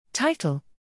Title: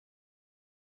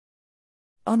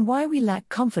 On why we lack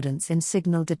confidence in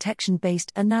signal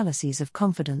detection-based analyses of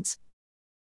confidence.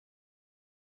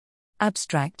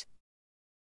 Abstract: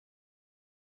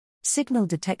 Signal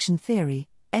detection theory,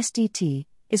 SDT,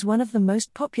 is one of the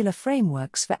most popular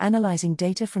frameworks for analyzing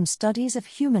data from studies of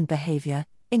human behavior,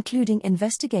 including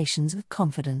investigations of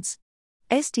confidence.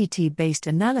 SDT-based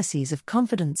analyses of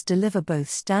confidence deliver both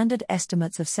standard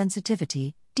estimates of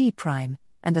sensitivity, D',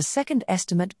 and a second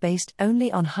estimate based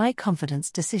only on high-confidence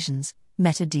decisions,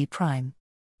 meta D'.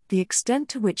 The extent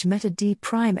to which meta D'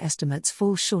 estimates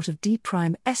fall short of D'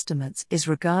 estimates is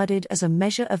regarded as a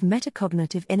measure of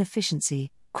metacognitive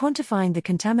inefficiency, quantifying the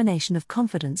contamination of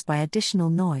confidence by additional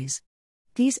noise.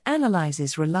 These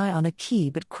analyses rely on a key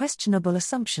but questionable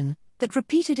assumption that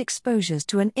repeated exposures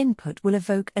to an input will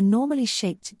evoke a normally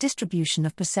shaped distribution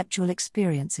of perceptual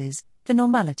experiences, the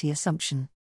normality assumption.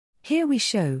 Here we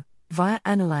show, via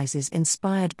analyses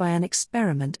inspired by an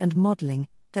experiment and modeling,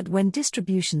 that when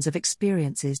distributions of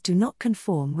experiences do not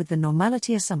conform with the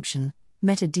normality assumption,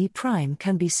 meta D'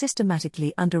 can be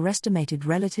systematically underestimated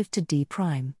relative to D'.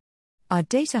 Our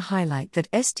data highlight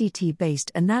that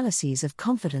SDT-based analyses of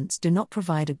confidence do not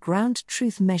provide a ground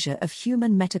truth measure of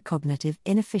human metacognitive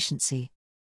inefficiency.